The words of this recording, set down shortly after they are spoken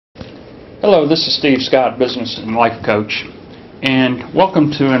Hello, this is Steve Scott, Business and Life Coach, and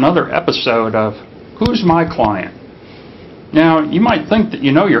welcome to another episode of Who's My Client? Now, you might think that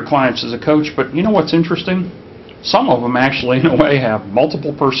you know your clients as a coach, but you know what's interesting? Some of them actually, in a way, have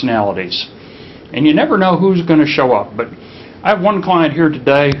multiple personalities, and you never know who's going to show up. But I have one client here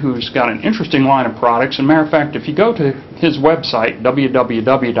today who's got an interesting line of products. As a matter of fact, if you go to his website,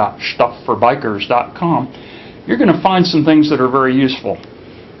 www.stuffforbikers.com, you're going to find some things that are very useful.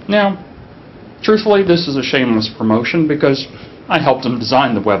 Now, truthfully, this is a shameless promotion because I helped him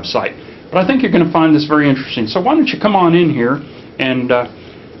design the website. But I think you're going to find this very interesting. So why don't you come on in here and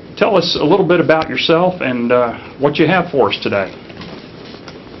tell us a little bit about yourself and what you have for us today.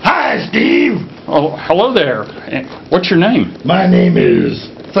 Hi, Steve. Oh, hello there. What's your name? My name is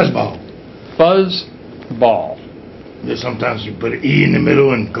Fuzzball. Fuzzball. Sometimes you put an E in the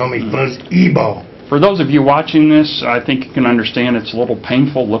middle and call me Fuzz E-Ball. For those of you watching this, I think you can understand it's a little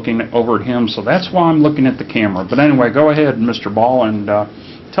painful looking over at him, so that's why I'm looking at the camera. But anyway, go ahead, Mr. Ball, and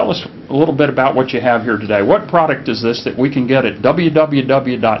tell us a little bit about what you have here today. What product is this that we can get at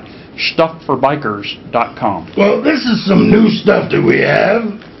www.stuffforbikers.com? Well, this is some new stuff that we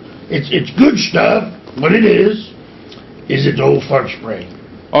have. It's good stuff. What it is it's old fart spray.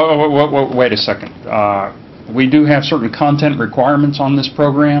 Oh, wait a second. We do have certain content requirements on this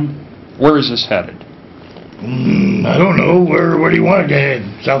program. Where is this headed? I don't know. Where do you want it to head?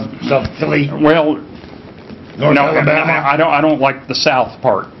 South Philly? Well, North Alabama? I don't like the south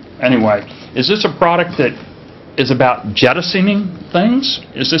part. Anyway, is this a product that is about jettisoning things?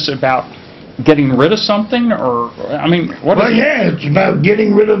 Is this about getting rid of something, or I mean, what? Well, yeah, it's about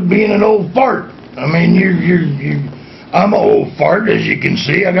getting rid of being an old fart. I mean, I'm an old fart, as you can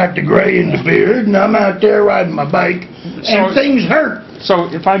see. I got the gray in the beard, and I'm out there riding my bike, and things hurt. So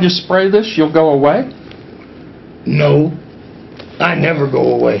if I just spray this, you'll go away? No, I never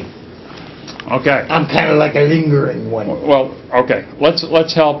go away. Okay. I'm kind of like a lingering one. Well, okay.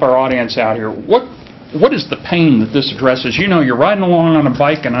 Let's help our audience out here. What is the pain that this addresses? You know, you're riding along on a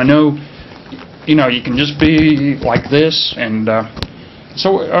bike, and I know, you know, you can just be like this, and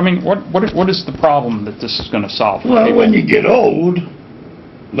so I mean, what is the problem that this is going to solve? Well, when you get old,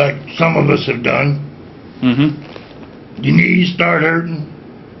 like some of us have done, your knees start hurting,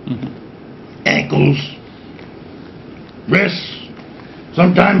 ankles, wrists.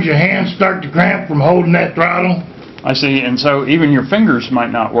 Sometimes your hands start to cramp from holding that throttle. I see, and so even your fingers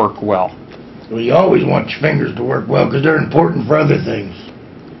might not work well. Well, you always want your fingers to work well because they're important for other things.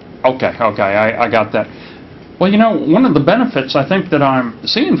 Okay, I got that. Well, you know, one of the benefits I think that I'm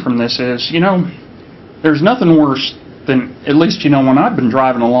seeing from this is, you know, there's nothing worse than, at least, you know, when I've been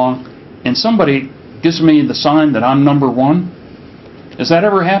driving along and somebody gives me the sign that I'm number one. Has that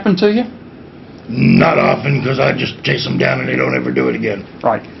ever happened to you? Not often, because I just chase them down and they don't ever do it again.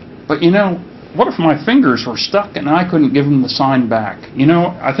 Right. But, you know, what if my fingers were stuck and I couldn't give them the sign back? You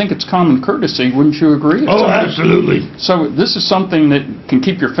know, I think it's common courtesy, wouldn't you agree? Oh, absolutely. So this is something that can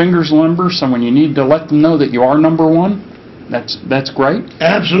keep your fingers limber, so when you need to let them know that you are number one, that's great.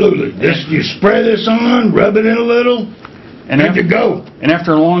 Absolutely. You spray this on, rub it in a little, and good to go. And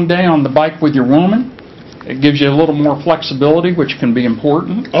after a long day on the bike with your woman, it gives you a little more flexibility, which can be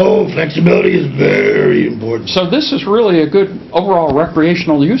important. Oh, flexibility is very important. So this is really a good overall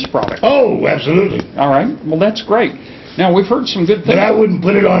recreational use product. Oh, absolutely. All right. Well, that's great. Now, we've heard some good things. But I wouldn't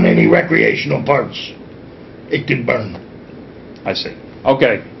put it on any recreational parts. It could burn. I see.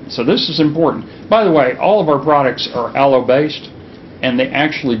 Okay. So this is important. By the way, all of our products are aloe-based, and they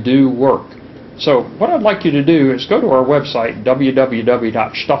actually do work. So what I'd like you to do is go to our website,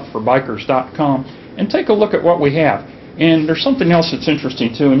 www.stuffforbikers.com, and take a look at what we have. And there's something else that's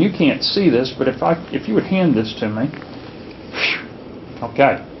interesting too, and you can't see this, but if you would hand this to me.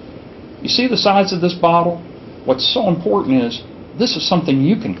 Okay. You see the size of this bottle? What's so important is this is something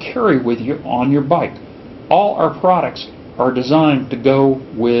you can carry with you on your bike. All our products are designed to go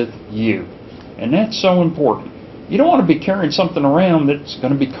with you. And that's so important. You don't want to be carrying something around that's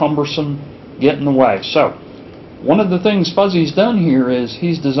going to be cumbersome, get in the way. So, one of the things Fuzzy's done here is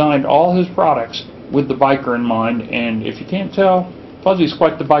he's designed all his products with the biker in mind, and if you can't tell, Fuzzy's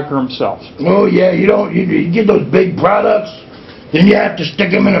quite the biker himself. Oh yeah, you get those big products, then you have to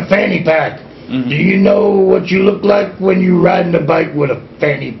stick them in a fanny pack. Do you know what you look like when you're riding a bike with a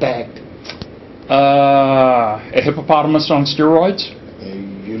fanny pack? A hippopotamus on steroids?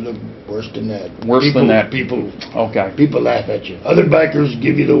 You look worse than that. Worse than that. People laugh at you. Other bikers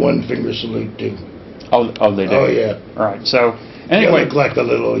give you the one finger salute too. Oh, they do? Oh yeah. All right, so anyway. You look like a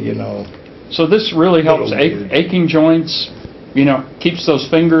little, you know. So this really helps aching joints, you know, keeps those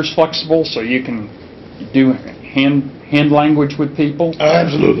fingers flexible so you can do hand hand language with people?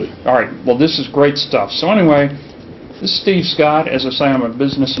 Absolutely. All right, well, this is great stuff. So anyway, this is Steve Scott. As I say, I'm a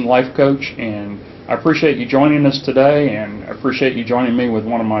business and life coach, and I appreciate you joining us today, and I appreciate you joining me with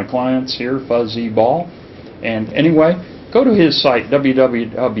one of my clients here, Fuzzy Ball. And anyway, go to his site,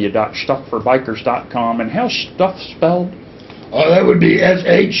 www.stuffforbikers.com. And how's stuff spelled? That would be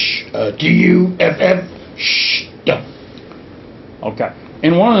SHTUFF, stuff. Okay.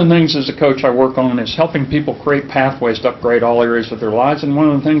 And one of the things as a coach I work on is helping people create pathways to upgrade all areas of their lives. And one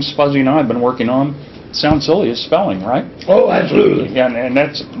of the things Fuzzy and I have been working on, sounds silly, is spelling, right? Oh, absolutely. Yeah, and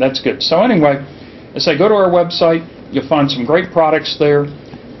that's good. So anyway, I say go to our website. You'll find some great products there.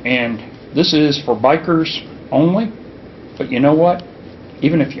 And this is for bikers only. But you know what?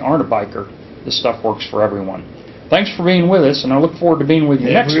 Even if you aren't a biker, this stuff works for everyone. Thanks for being with us, and I look forward to being with you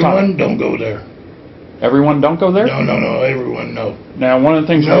next time. Everyone, don't go there. Everyone don't go there? No, everyone, no. Now, one of the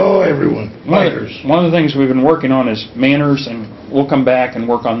things... everyone. Bikers. One of the things we've been working on is manners, and we'll come back and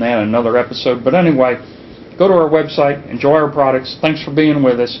work on that in another episode. But anyway, go to our website, enjoy our products. Thanks for being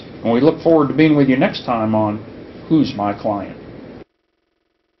with us, and we look forward to being with you next time on Who's My Client?